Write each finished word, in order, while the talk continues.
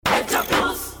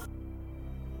Chapuz.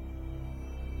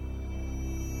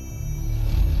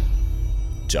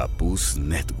 Chapuz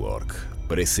Network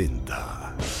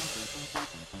presenta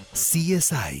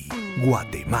CSI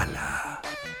Guatemala,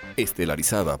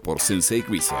 estelarizada por Sensei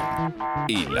Grison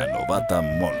y la novata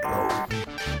Monroe.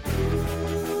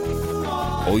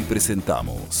 Hoy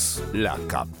presentamos La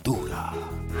Captura.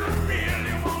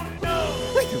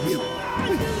 ¡Ay, Dios mío!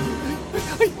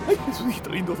 ¡Ay, Jesucito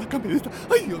lindo, sácame de esta!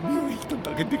 ¡Ay, Dios mío! ¡Hay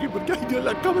tanta gente que... ¡Ay, Dios,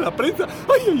 la cámara prensa!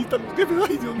 ¡Ay, ahí están los jefes!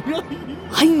 ¡Ay, Dios mío!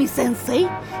 ¡Ay, mi sensei!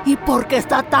 ¿Y por qué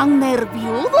está tan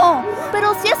nervioso?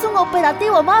 Pero si es un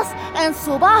operativo más en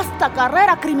su vasta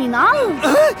carrera criminal.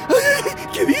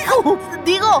 ¿Qué dijo?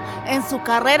 Digo, en su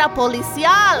carrera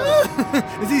policial.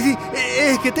 Sí,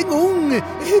 es que tengo un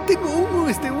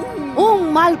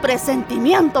mal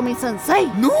presentimiento, mi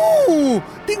sensei. ¡No!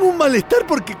 Tengo un malestar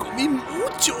porque comí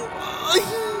mucho. ¡Ay!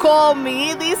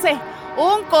 Comí, dice.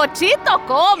 Un cochito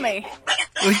come.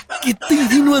 Ay, ¿qué estoy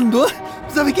insinuando?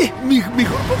 ¿Sabe qué?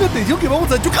 Mejor ponga atención que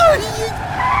vamos a chocar. Ay,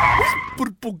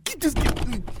 por poquito es que...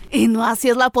 ¿Y no así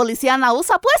es la policía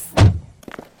nausa, pues?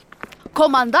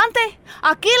 Comandante,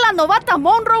 aquí la novata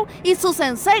Monroe y su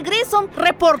sensei Grison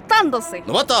reportándose.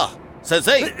 ¡Novata!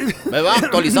 ¡Sensei! ¿Me va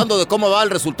actualizando de cómo va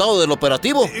el resultado del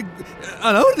operativo?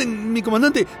 A la orden, mi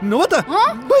comandante. Novata,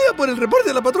 vaya por el reporte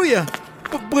de la patrulla.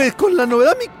 Pues con la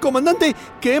novedad, mi comandante,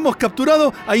 que hemos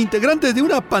capturado a integrantes de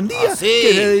una pandilla que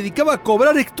se dedicaba a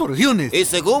cobrar extorsiones. Y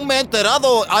según me he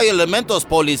enterado, hay elementos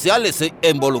policiales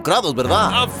involucrados,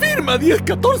 ¿verdad? Afirma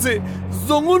 1014.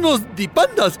 Son unos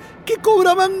dipandas que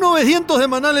cobraban 900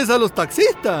 semanales a los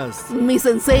taxistas. Mi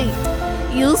sensei,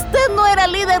 ¿y usted no era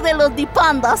líder de los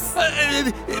dipandas?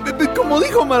 Como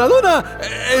dijo Maradona.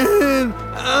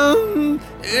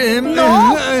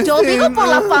 No, yo digo por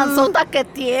la panzota que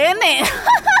tiene.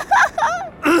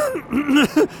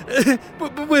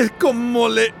 Pues como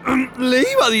le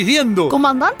iba diciendo.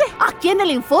 Comandante, aquí en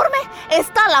el informe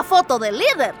está la foto del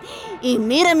líder. Y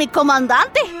mire, mi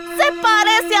comandante, se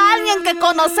parece a alguien que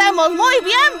conocemos muy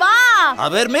bien, va. A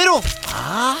ver, miro.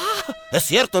 Es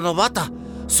cierto, novata.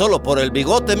 Solo por el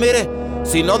bigote, mire.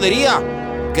 Si no diría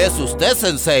que es usted,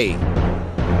 sensei.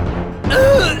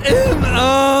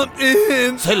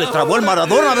 Se le trabó el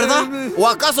Maradona, ¿verdad? ¿O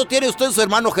acaso tiene usted su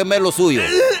hermano gemelo suyo?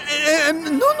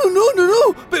 No.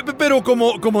 Pero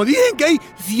como dicen que hay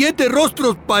 7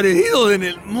 rostros parecidos en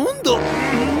el mundo.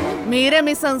 Mire,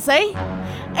 mi sensei,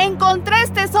 encontré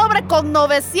este sobre con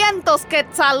 900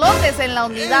 quetzalotes en la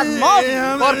unidad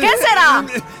móvil. ¿Por qué será?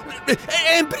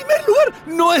 En primer lugar,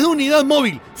 no es unidad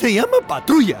móvil, se llama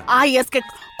patrulla. Ay, es que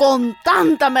con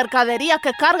tanta mercadería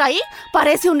que carga ahí,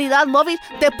 parece unidad móvil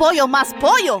de pollo más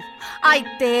pollo. Hay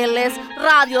teles,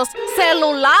 radios,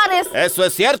 celulares. Eso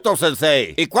es cierto,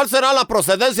 sensei. ¿Y cuál será la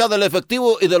procedencia del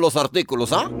efectivo y de los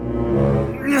artículos,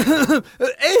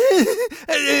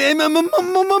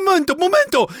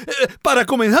 Momento. Para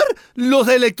comenzar, los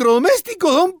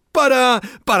electrodomésticos son para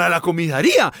la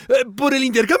comisaría, por el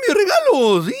intercambio de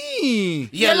regalos, sí.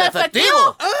 ¿Y el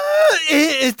efectivo?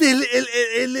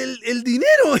 El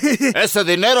dinero. ¿Ese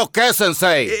dinero qué,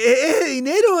 sensei?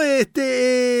 Dinero,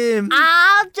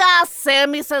 ya sé,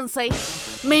 mi sensei.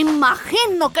 Me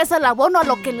imagino que es el abono a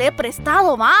lo que le he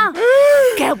prestado, ma.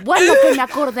 Qué bueno que me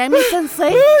acordé, mi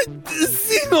sensei.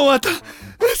 Sí, novata.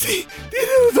 Sí, tiene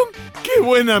razón. ¡Qué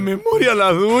buena memoria la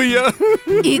tuya!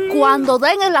 Y cuando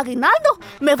den el aguinaldo,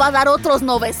 me va a dar otros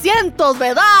 900,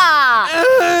 ¿verdad?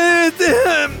 Sí.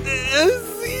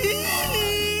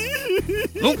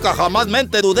 Nunca jamás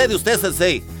dudé de usted,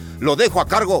 sensei. Lo dejo a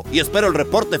cargo y espero el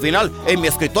reporte final en mi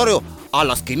escritorio a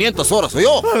las 500 horas,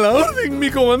 ¿oyó? A la orden, mi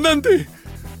comandante.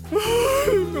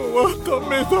 ¡Ay, novata,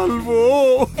 me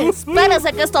salvó!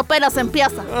 Espérese que esto apenas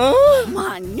empieza.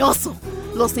 Mañoso.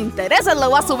 Los intereses le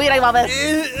voy a subir, ahí va a ver.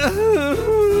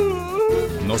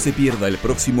 No se pierda el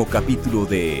próximo capítulo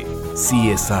de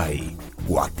CSI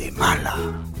Guatemala.